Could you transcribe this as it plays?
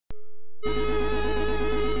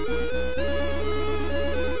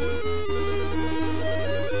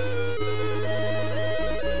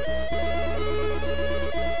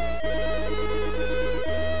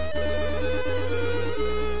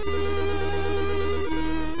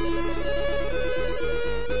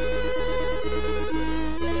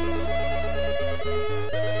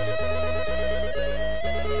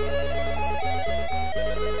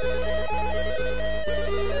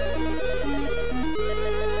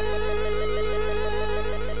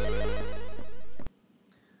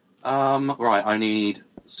Right, I need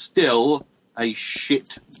still a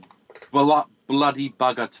shit bloody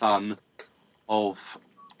bugger ton of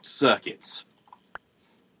circuits.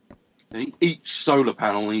 So each solar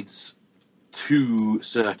panel needs 2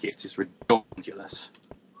 circuits. It's ridiculous.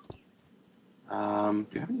 Do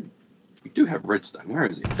you have any? We do have redstone. Where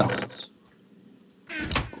is it? Dusts.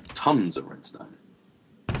 Tons of redstone.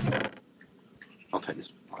 I'll take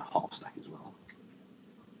this half stack as well.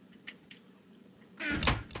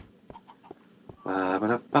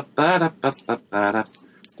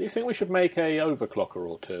 Do you think we should make a overclocker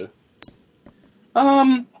or two?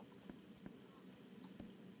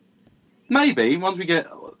 Maybe once we get,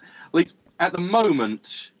 at least at the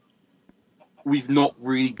moment, we've not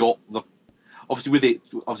really got the. Obviously, with it,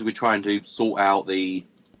 obviously we're trying to sort out the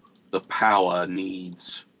power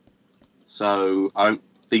needs. So I don't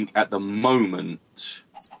think at the moment.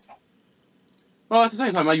 Well, at the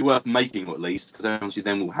same time, maybe worth making them at least, because obviously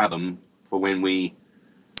then we'll have them for when we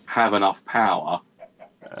have enough power.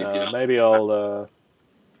 Maybe I'm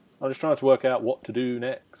just trying to work out what to do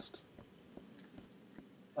next.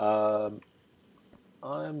 I'm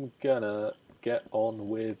gonna get on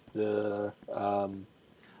with the.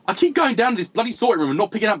 I keep going down to this bloody sorting room and not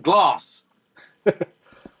picking up glass. I'm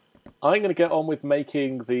going to get on with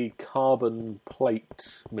making the carbon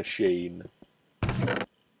plate machine.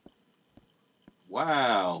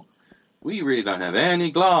 Wow. We really don't have any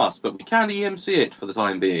glass, but we can EMC it for the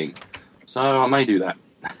time being. So I may do that.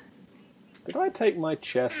 Did I take my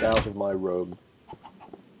chest out of my room?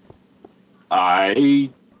 I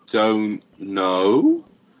don't know.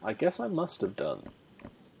 I guess I must have done.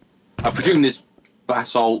 I presume this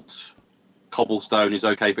basalt cobblestone is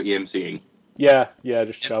okay for EMCing. Yeah,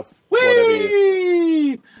 just shove whatever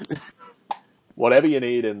you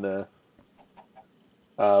need in there.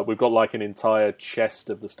 We've got like an entire chest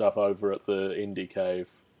of the stuff over at the indie cave.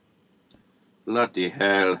 Bloody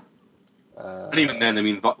hell. And even then, I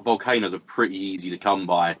mean, volcanoes are pretty easy to come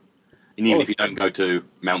by. And even if you don't go to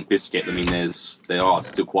Mount Biscuit, I mean, there are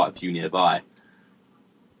still quite a few nearby.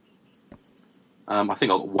 I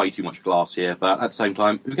think I've got way too much glass here, but at the same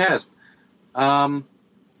time, who cares?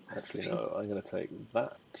 Actually, no, I'm going to take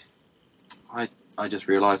that. I just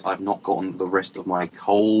realised I've not gotten the rest of my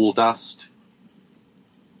coal dust.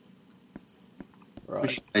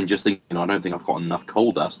 Right. And just thinking, I don't think I've got enough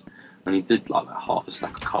coal dust. I only did like about half a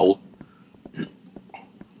stack of coal.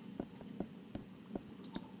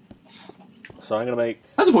 So I'm going to make...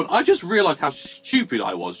 That's the point. I just realised how stupid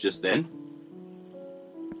I was just then.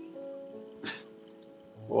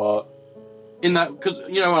 What? In that, because,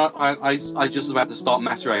 you know, I just about to start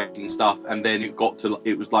macerating stuff, and then it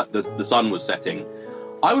was like the sun was setting.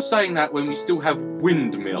 I was saying that when we still have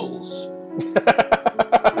windmills.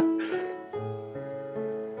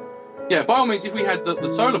 Yeah, by all means, if we had the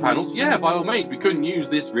solar panels, yeah, by all means, we couldn't use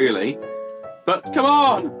this really. But come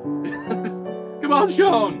on! Come on,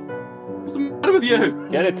 Sean! What's the matter with you?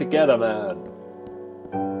 Get it together, man.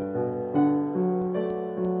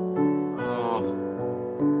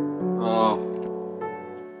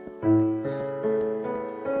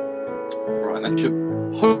 Right, that should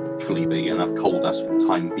hopefully be enough coal dust for the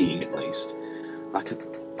time being, at least. I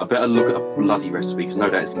better look at a bloody recipe, because no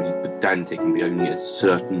doubt it's going to be pedantic and be only a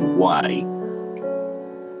certain way.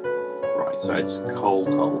 Right, so it's coal.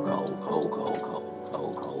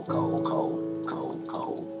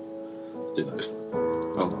 Let's do those.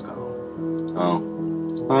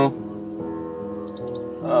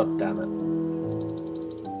 Oh, damn it.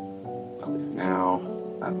 Now,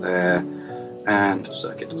 that there, and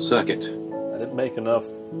circuit. I didn't make enough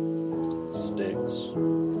sticks.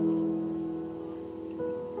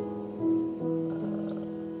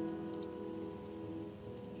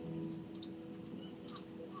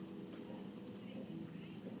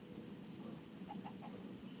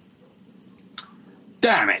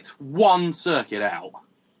 Damn it! One circuit out.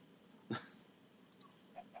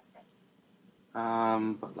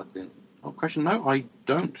 But luckily, question, no, I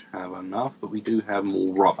don't have enough, but we do have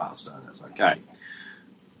more rubber, so that's okay.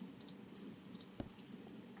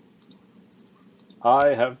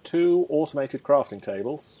 I have 2 automated crafting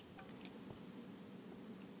tables.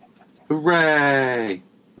 Hooray!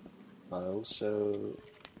 I also...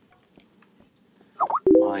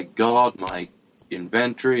 My god, my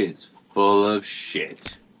inventory is full of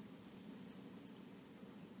shit.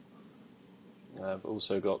 I've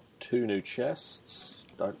also got 2 new chests.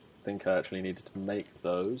 Don't think I actually needed to make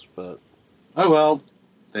those, but... Oh well,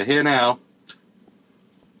 they're here now.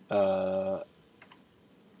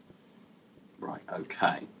 Right,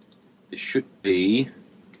 okay. This should be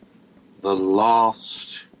the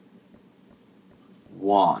last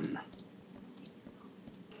one.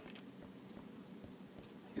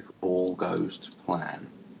 all goes to plan.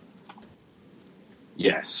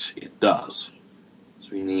 Yes, it does.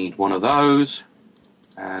 So we need one of those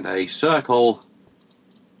and a circle.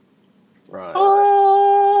 Right.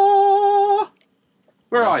 Oh!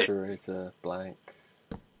 Where are you? Macerator blank.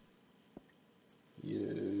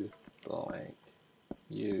 You blank.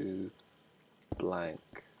 You blank.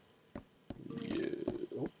 You.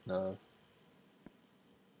 Oh, no.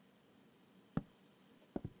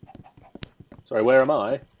 Sorry, where am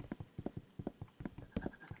I?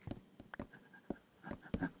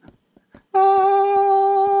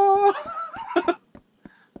 Oh!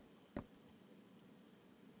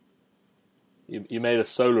 You made a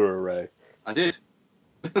solar array. I did.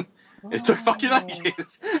 It took fucking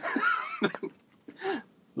ages.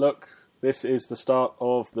 Look, this is the start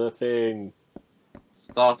of the thing.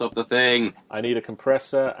 Start up the thing. I need a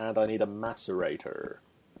compressor and I need a macerator.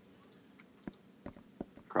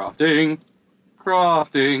 Crafting.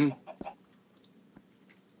 Crafting.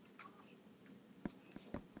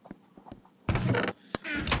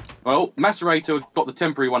 Well, macerator got the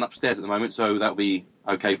temporary one upstairs at the moment, so that'll be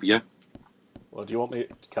okay for you. Well, do you want me...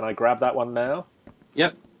 Can I grab that one now?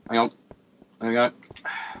 Yep. Hang on. There we go.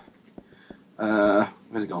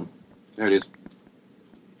 Where's it gone? There it is.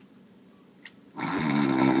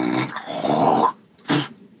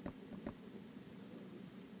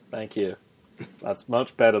 Thank you. That's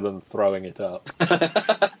much better than throwing it up.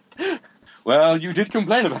 Well, you did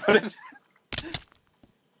complain about it.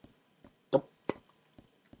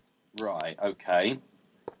 Right, okay.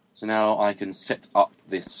 So now I can set up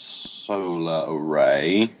this solar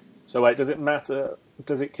array. So wait, does it matter?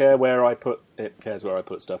 Does it care where I put... It cares where I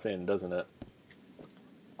put stuff in, doesn't it?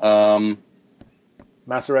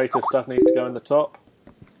 Macerator stuff needs to go in the top?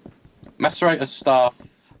 Macerator stuff,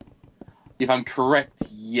 if I'm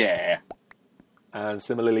correct, yeah. And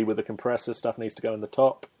similarly with the compressor, stuff needs to go in the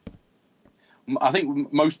top? I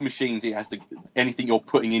think most machines, it has to... Anything you're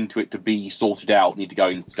putting into it to be sorted out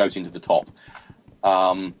goes into the top.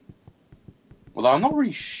 Although I'm not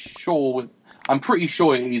really sure... I'm pretty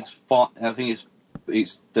sure it is... I think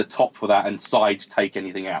it's the top for that, and sides take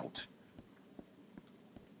anything out.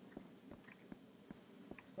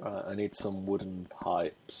 I need some wooden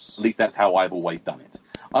pipes. At least that's how I've always done it.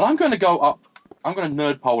 And I'm going to go up... I'm going to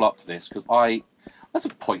nerd pole up to this, because that's a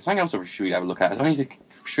point. Something else I should have a look at is I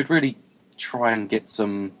should really try and get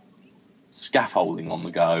some scaffolding on the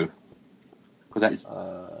go. Because that is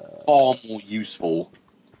far more useful.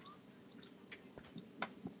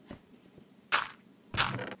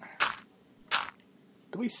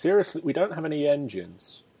 Do we seriously... We don't have any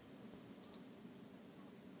engines.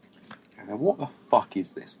 Now, what the fuck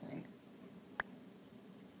is this thing?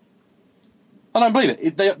 I don't believe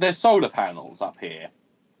it. They're solar panels up here.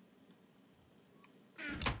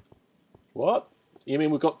 What? You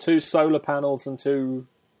mean we've got 2 solar panels and 2...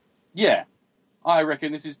 Yeah. I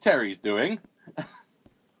reckon this is Terry's doing.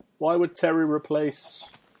 Why would Terry replace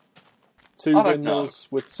 2 windmills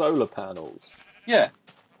with solar panels? Yeah.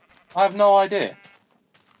 I have no idea.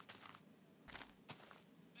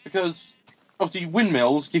 Because, obviously,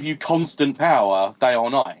 windmills give you constant power day or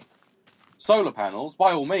night. Solar panels,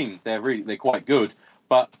 by all means, they're quite good,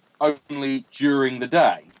 but only during the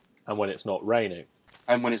day. And when it's not raining.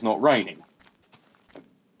 And when it's not raining.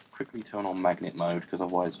 Quickly turn on magnet mode, because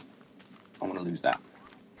otherwise I'm going to lose that.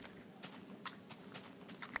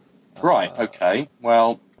 Right, okay.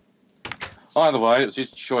 Well, either way, it's his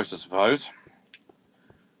choice, I suppose.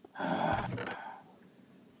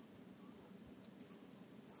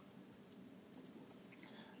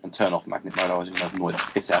 And turn off magnet mode, otherwise it's going to annoy the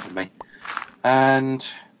piss out of me. And...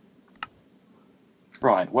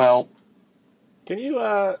 Right, well... Can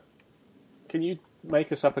you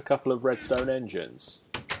make us up a couple of redstone engines?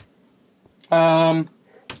 I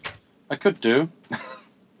could do.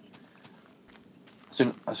 as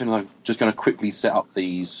soon as I'm just going to quickly set up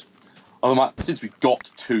these... since we've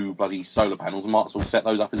got 2 bloody solar panels, I might as well set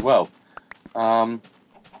those up as well. Well,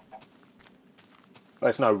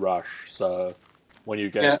 it's no rush, so when you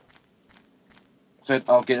get... Yeah. So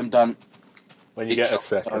I'll get them done. When you get a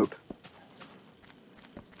second,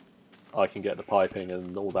 I can get the piping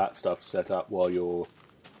and all that stuff set up while you're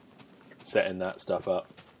setting that stuff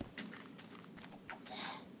up.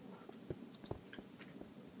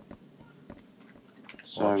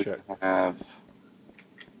 So we have the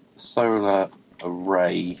solar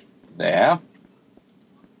array there.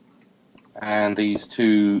 And these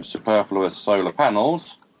 2 superfluous solar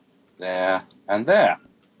panels there and there.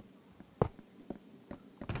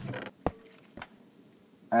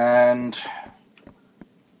 And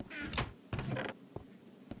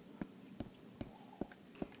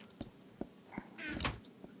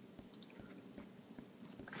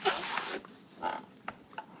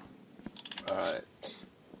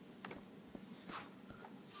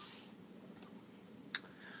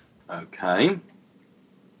Okay.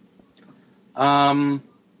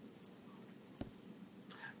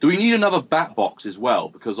 Do we need another bat box as well?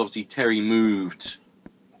 Because obviously Terry moved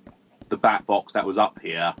the bat box that was up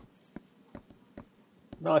here.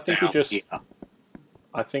 No, I think Here.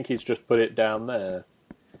 I think he's just put it down there.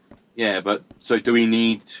 Yeah, but so do we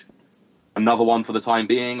need another one for the time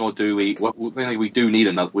being, or do we? Well, I think we do need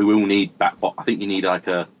another. We will need bat box. I think you need like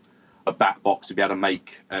a bat box to be able to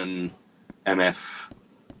make an MFSU.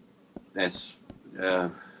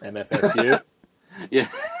 Yeah.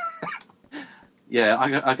 Yeah,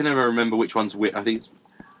 I can never remember which one's which. I think it's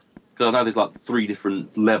because I know there's like 3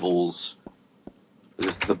 different levels.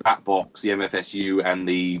 There's the Bat Box, the MFSU, and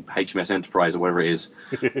the HMS Enterprise, or whatever it is.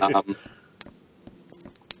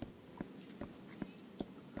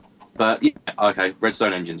 But yeah, okay,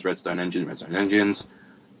 Redstone engines.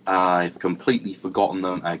 I've completely forgotten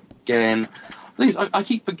them again. Please, I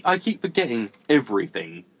keep forgetting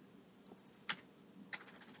everything.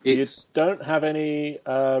 You don't have any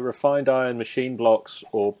refined iron machine blocks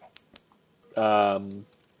or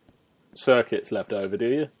circuits left over, do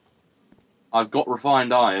you? I've got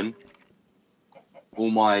refined iron. All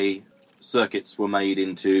my circuits were made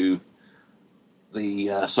into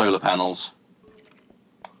the solar panels.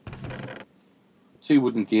 2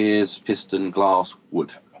 wooden gears, piston, glass,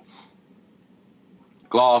 wood.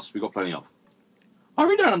 Glass, we've got plenty of. I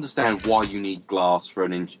really don't understand why you need glass for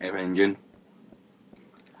an engine.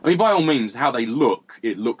 I mean, by all means, how they look,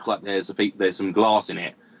 it looks like there's some glass in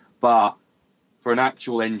it. But for an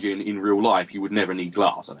actual engine in real life, you would never need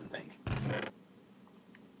glass, I don't think.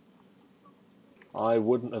 I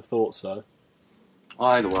wouldn't have thought so.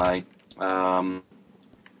 Either way, so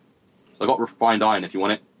I got refined iron if you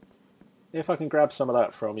want it. If I can grab some of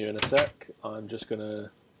that from you in a sec, I'm just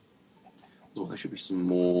gonna. Oh, there should be some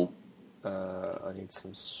more. I need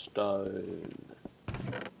some stone.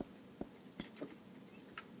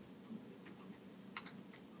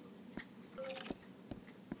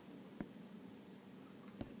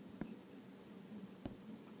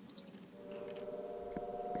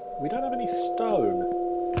 We don't have any stone.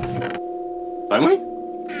 Don't we?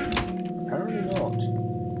 Apparently not.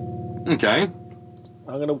 Okay.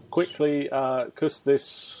 I'm going to quickly, because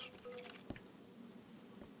this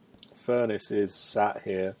furnace is sat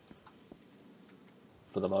here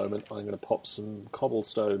for the moment, I'm going to pop some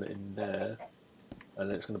cobblestone in there, and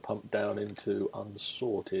then it's going to pump down into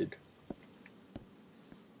unsorted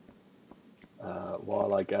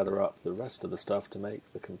while I gather up the rest of the stuff to make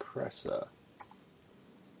the compressor.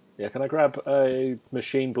 Yeah, can I grab a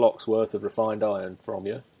machine block's worth of refined iron from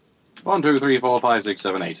you? 1, 2, 3, 4, 5, 6,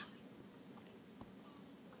 7, 8.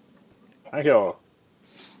 Thank you.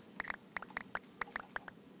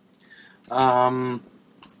 What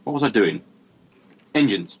was I doing?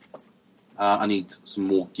 Engines. I need some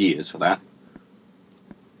more gears for that.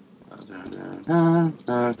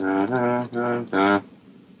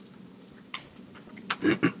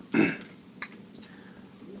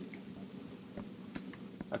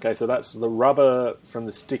 Okay, so that's the rubber from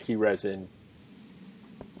the sticky resin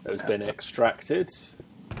that has been extracted.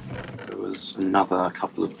 There was another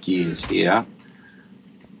couple of gears here.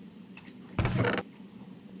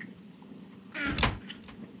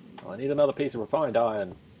 I need another piece of refined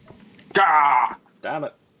iron. Gah! Damn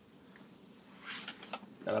it.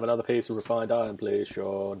 Can I have another piece of refined iron, please,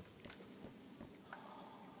 Sean?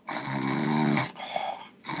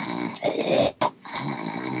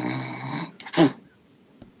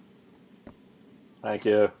 Thank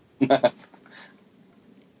you.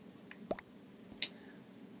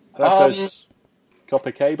 Those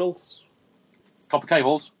copper cables? Copper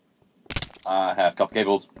cables? I have copper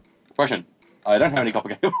cables. Question. I don't have any copper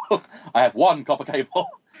cables. I have 1 copper cable.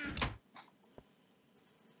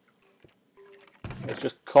 It's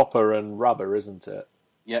just copper and rubber, isn't it?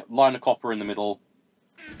 Yeah, line of copper in the middle,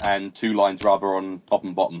 and 2 lines rubber on top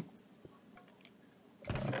and bottom.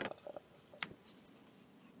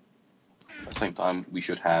 At the same time, we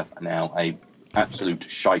should have now a absolute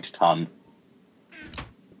shite ton.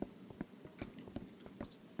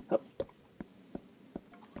 Yep.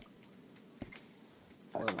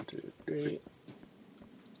 1, 2, 3.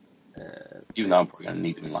 Even though I'm probably going to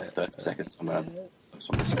need them in like 30 seconds. I'm going to put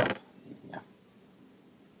some of this stuff. Yeah.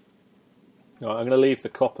 Right, I'm going to leave the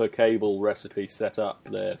copper cable recipe set up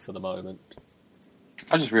there for the moment.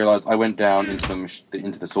 I just realised I went down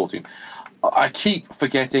into the sorting. I keep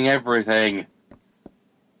forgetting everything.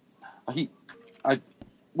 I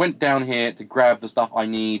went down here to grab the stuff I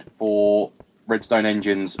need for redstone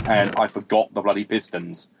engines, and I forgot the bloody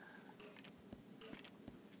pistons.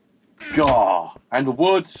 Gah! And the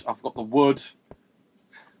wood. I forgot the wood.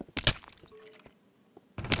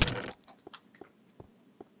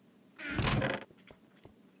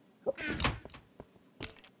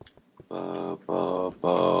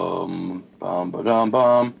 Bum ba dum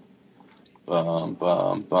bum. Bum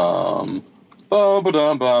bum bum. Bum ba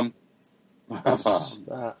dum bum.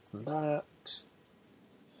 That and that.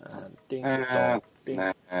 And ding dong,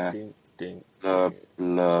 ding ding ding. Blub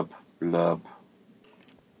blub blub.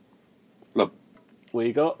 Blub.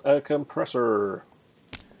 We got a compressor.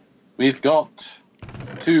 We've got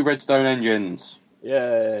 2 redstone engines.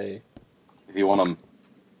 Yay! If you want them.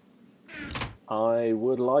 I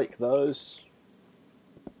would like those.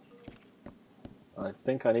 I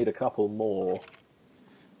think I need a couple more.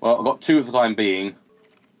 Well, I've got 2 at the time being.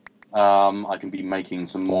 I can be making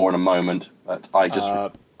some more in a moment, but I just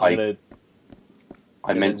I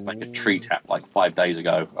meant to make a tree tap like 5 days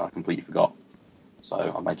ago. I completely forgot, so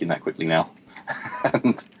I'm making that quickly now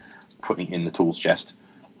and putting it in the tools chest.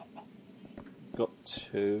 Got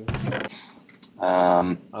 2.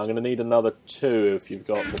 I'm going to need another 2 if you've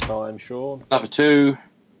got the time, Sean. Another 2.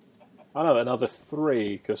 I know, another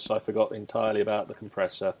 3 because I forgot entirely about the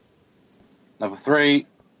compressor. Another 3.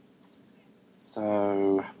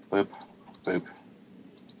 So boop, boop,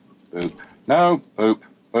 boop. No, boop,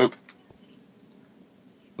 boop.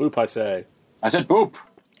 Boop, I say. I said boop.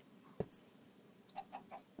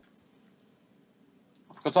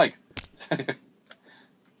 For God's sake. There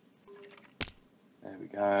we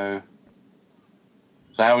go.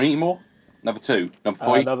 So how many more? Another 2. Number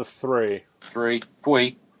 4. Another 3. 3.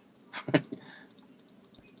 4.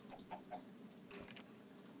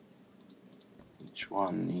 Each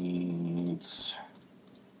one needs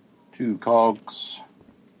 2 cogs.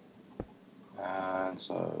 And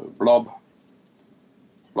so blob,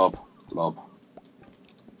 blob, blob,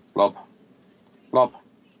 blob, blob,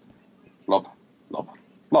 blob, blob,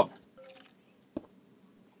 blob.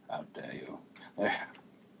 How dare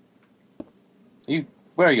you?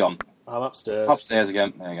 Where are you on? I'm upstairs. Upstairs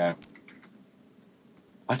again. There you go.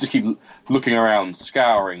 I have to keep looking around,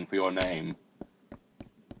 scouring for your name.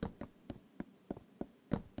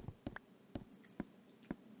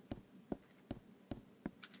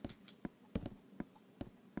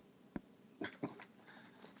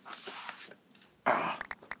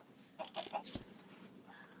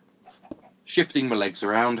 Shifting my legs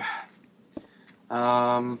around.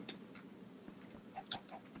 Now,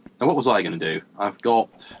 what was I going to do? I've got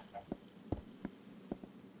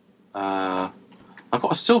a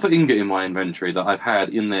silver ingot in my inventory that I've had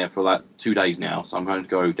in there for like 2 days now, so I'm going to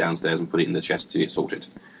go downstairs and put it in the chest to get sorted.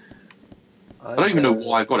 I don't even know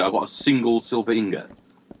why I've got it. I've got a single silver ingot.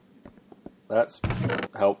 That's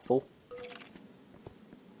helpful.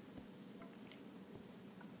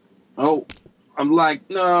 Oh, I'm lag.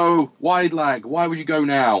 No! Wide lag. Why would you go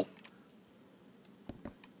now?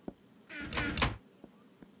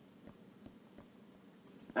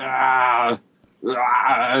 Ah!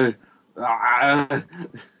 Ah! Ah!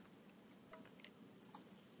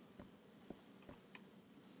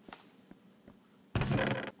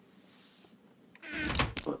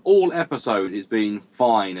 All episode has been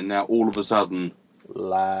fine, and now all of a sudden,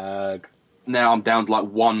 lag. Now I'm down to like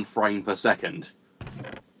 1 frame per second.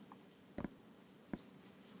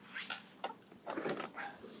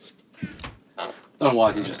 I don't know why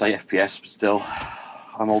I didn't just say FPS, but still,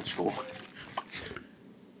 I'm old school.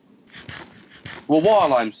 Well,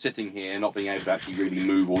 while I'm sitting here, not being able to actually really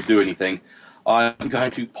move or do anything, I'm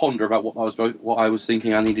going to ponder about what I was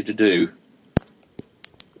thinking I needed to do.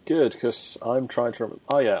 Good, because I'm trying to remember.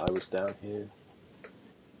 Oh yeah, I was down here.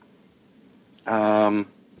 And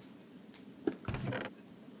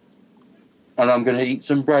I'm going to eat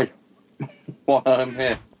some bread while I'm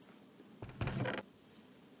here.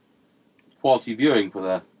 Quality viewing for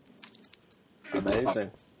the...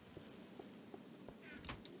 Amazing.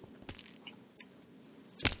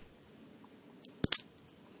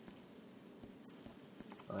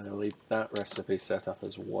 I'm going to leave that recipe set up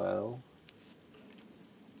as well.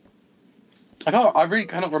 I really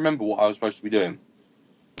cannot remember what I was supposed to be doing.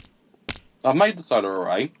 I've made the solar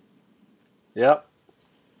array. Yep.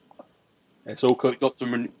 It's all cooked. We've got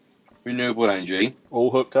some renewable energy. All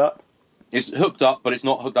hooked up? It's hooked up, but it's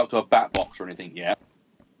not hooked up to a bat box or anything yet.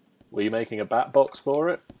 Were you making a bat box for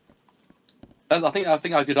it? I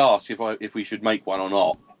think I did ask if we should make one or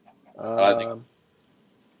not.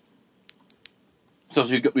 So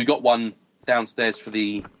we've got one downstairs for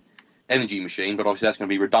the energy machine, but obviously that's going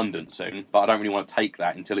to be redundant soon. But I don't really want to take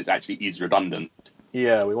that until it actually is redundant.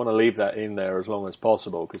 Yeah, we want to leave that in there as long as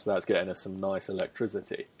possible because that's getting us some nice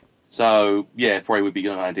electricity. So yeah, probably would be a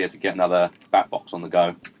good idea to get another bat box on the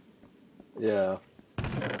go. Yeah.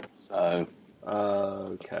 So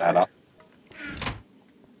Okay. Add up.